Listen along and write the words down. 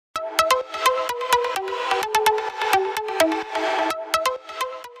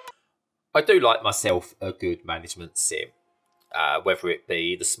I do like myself a good management sim, whether it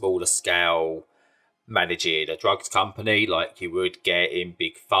be the smaller scale managing a drugs company like you would get in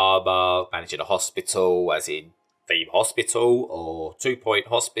Big Pharma, managing a hospital, as in Theme Hospital or Two Point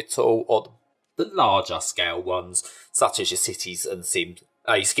Hospital, or the larger scale ones such as your cities and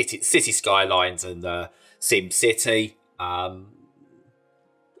your city skylines and Sim City, and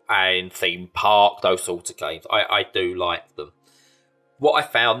Theme Park, those sorts of games. I do like them. What I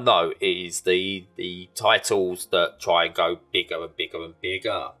found though is the titles that try and go bigger and bigger and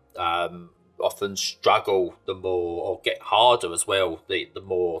bigger often struggle the more, or get harder as well, the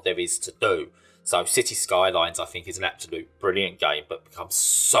more there is to do. So City Skylines, I think, is an absolute brilliant game, but becomes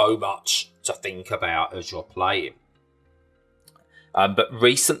so much to think about as you're playing. But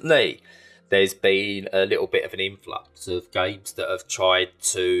recently, there's been a little bit of an influx of games that have tried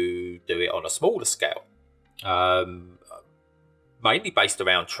to do it on a smaller scale, mainly based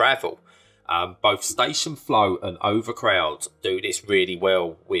around travel. Both Station Flow and Overcrowd do this really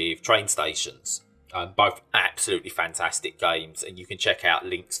well with train stations. Both absolutely fantastic games, and you can check out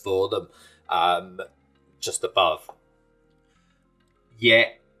links for them just above.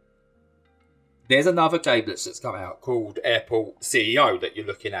 Yet, there's another game that's just come out called Airport CEO that you're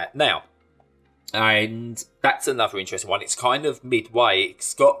looking at now. And that's another interesting one. It's kind of midway.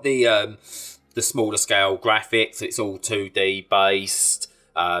 It's got the smaller scale graphics. It's all 2D based.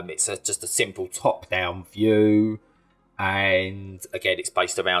 It's just a simple top-down view, and again, it's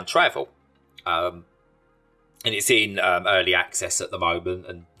based around travel. And it's in early access at the moment,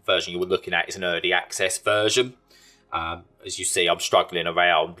 and the version you were looking at is an early access version. As you see, I'm struggling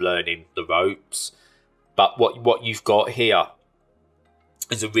around learning the ropes, but what you've got here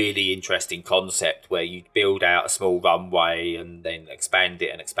is a really interesting concept where you build out a small runway and then expand it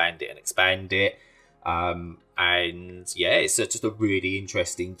and expand it and expand it. And yeah, it's just a really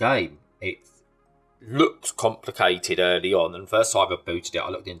interesting game. It looked complicated early on, and the first time I booted it, I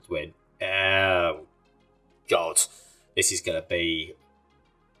looked into it and oh god, this is going to be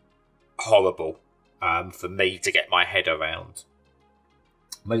horrible for me to get my head around.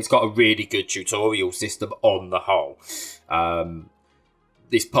 But it's got a really good tutorial system on the whole.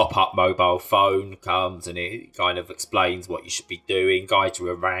 This pop-up mobile phone comes and it kind of explains what you should be doing, guides you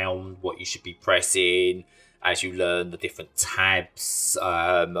around what you should be pressing as you learn the different tabs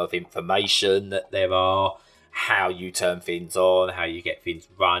of information that there are, how you turn things on, how you get things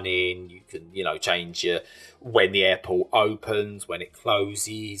running. You can, change when the airport opens, when it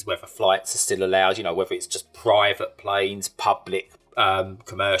closes, whether flights are still allowed, whether it's just private planes, public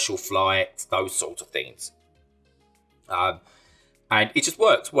commercial flights, those sorts of things. And it just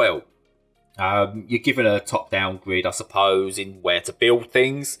works well. You're given a top-down grid, I suppose, in where to build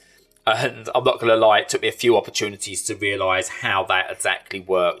things. And I'm not going to lie, it took me a few opportunities to realise how that exactly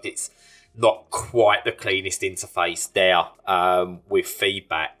worked. It's not quite the cleanest interface there with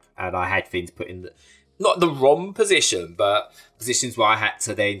feedback. And I had things put in not the wrong position, but positions where I had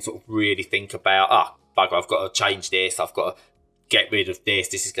to then sort of really think about, bugger, I've got to change this, I've got to get rid of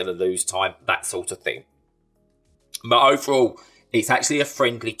this is going to lose time, that sort of thing. But overall, it's actually a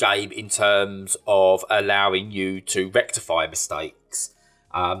friendly game in terms of allowing you to rectify mistakes.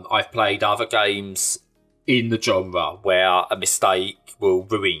 I've played other games in the genre where a mistake will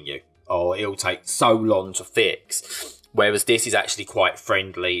ruin you, or it'll take so long to fix. Whereas this is actually quite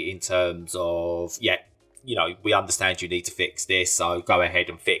friendly in terms of, we understand you need to fix this, so go ahead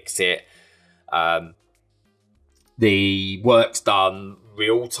and fix it. The work's done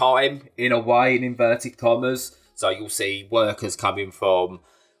real time in a way, in inverted commas. So you'll see workers coming from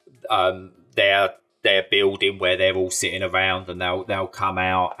their building where they're all sitting around, and they'll come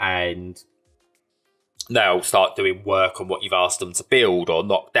out and they'll start doing work on what you've asked them to build or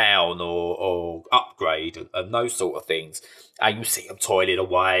knock down or upgrade and those sort of things. And you see them toiling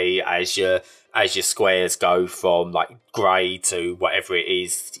away as your squares go from like grey to whatever it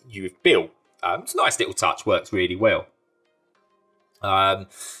is you've built. It's a nice little touch, works really well.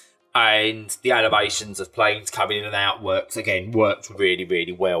 And the animations of planes coming in and out works really,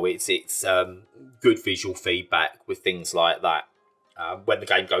 really well. It's good visual feedback with things like that. When the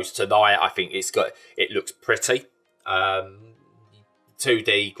game goes tonight, I think it looks pretty.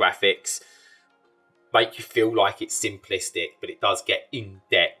 2D graphics make you feel like it's simplistic, but it does get in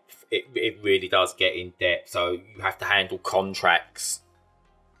depth. It really does get in depth. So you have to handle contracts.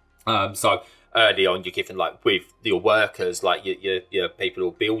 So early on, you're given, like, with your workers, like your people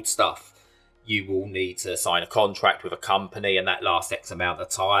who build stuff, you will need to sign a contract with a company, and that lasts X amount of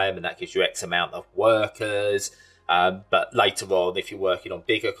time, and that gives you X amount of workers. But later on, if you're working on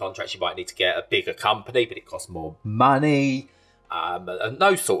bigger contracts, you might need to get a bigger company, but it costs more money, and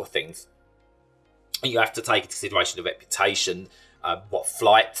those sort of things. And you have to take into consideration the reputation, what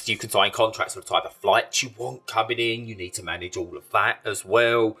flights you can sign contracts for, the type of flights you want coming in. You need to manage all of that as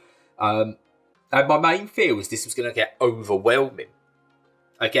well. And my main fear was this was going to get overwhelming.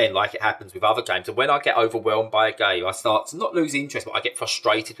 Again, like it happens with other games. And when I get overwhelmed by a game, I start to not lose interest, but I get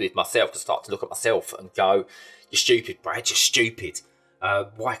frustrated with myself, to start to look at myself and go, you're stupid, Brad, you're stupid.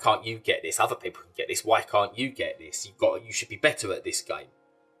 Why can't you get this? Other people can get this. Why can't you get this? You should be better at this game.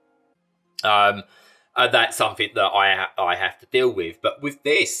 And that's something that I have to deal with. But with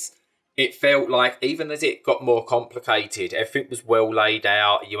this, it felt like even as it got more complicated, everything was well laid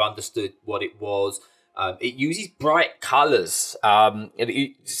out. You understood what it was. It uses bright colours.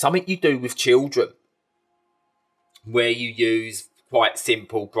 Something you do with children, where you use quite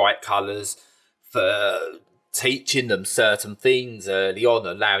simple, bright colours for teaching them certain things early on,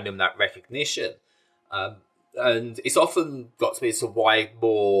 allowing them that recognition. And it's often got to be so why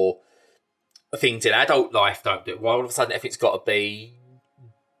more things in adult life don't do it. Why all of a sudden everything's got to be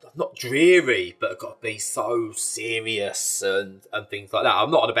not dreary, but got to be so serious and things like that. I'm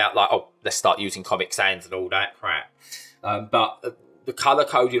not on about like, oh, let's start using Comic Sans and all that crap. But the colour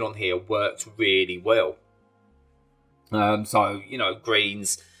coding on here works really well. So, you know,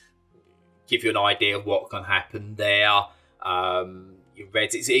 greens give you an idea of what can happen there. Your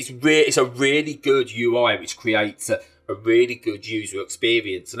reds, it's a really good UI, which creates a really good user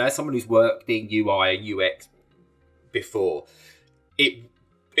experience. And as someone who's worked in UI and UX before,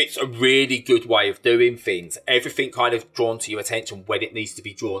 it's a really good way of doing things. Everything kind of drawn to your attention when it needs to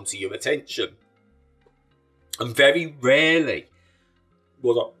be drawn to your attention. And very rarely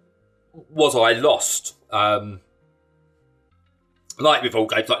was I lost. Like with all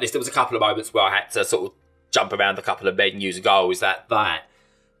games like this, there was a couple of moments where I had to sort of jump around a couple of menus and go, oh, is that?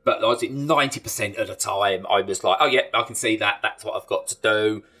 But I was 90% of the time, I was like, oh yeah, I can see that. That's what I've got to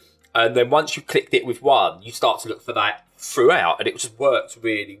do. And then once you clicked it with one, you start to look for that throughout, and it just works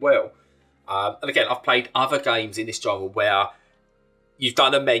really well. And again, I've played other games in this genre where you've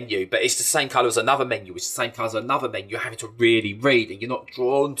done a menu, but it's the same colour as another menu, it's the same colour as another menu. You're having to really read, and you're not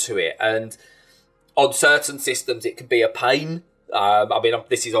drawn to it. And on certain systems, it can be a pain. I mean,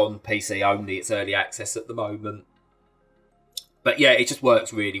 this is on PC only. It's early access at the moment. But yeah, it just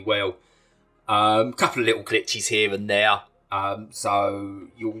works really well. Couple of little glitches here and there. So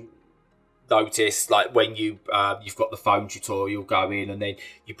you'll notice, like when you've got the phone tutorial going, and then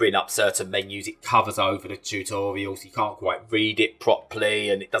you bring up certain menus, it covers over the tutorial, so you can't quite read it properly,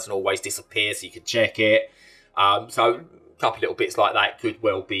 and it doesn't always disappear, so you can check it. So a couple of little bits like that could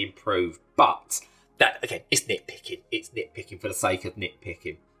well be improved. But that, again, it's nitpicking. It's nitpicking for the sake of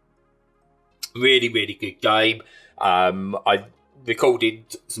nitpicking. Really, really good game. I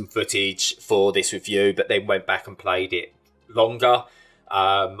recorded some footage for this review, but then went back and played it longer.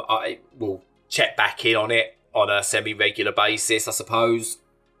 I will check back in on it on a semi-regular basis, I suppose.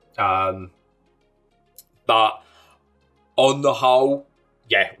 But on the whole,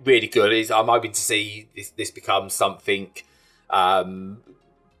 yeah, really good. I'm hoping to see this become something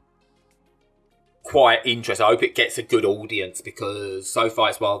quite interesting. I hope it gets a good audience, because so far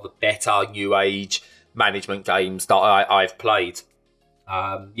it's one of the better new age management games that I've played.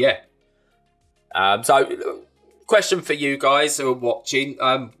 So question for you guys who are watching,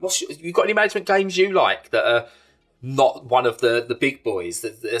 you got any management games you like that are not one of the big boys,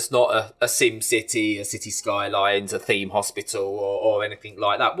 that's not a Sim City, a City Skylines, a Theme Hospital, or anything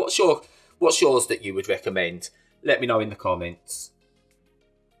like that? What's yours that you would recommend? Let me know in the comments.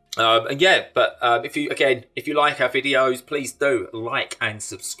 And yeah, but if you like our videos, please do like and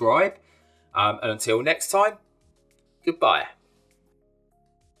subscribe. And until next time, goodbye.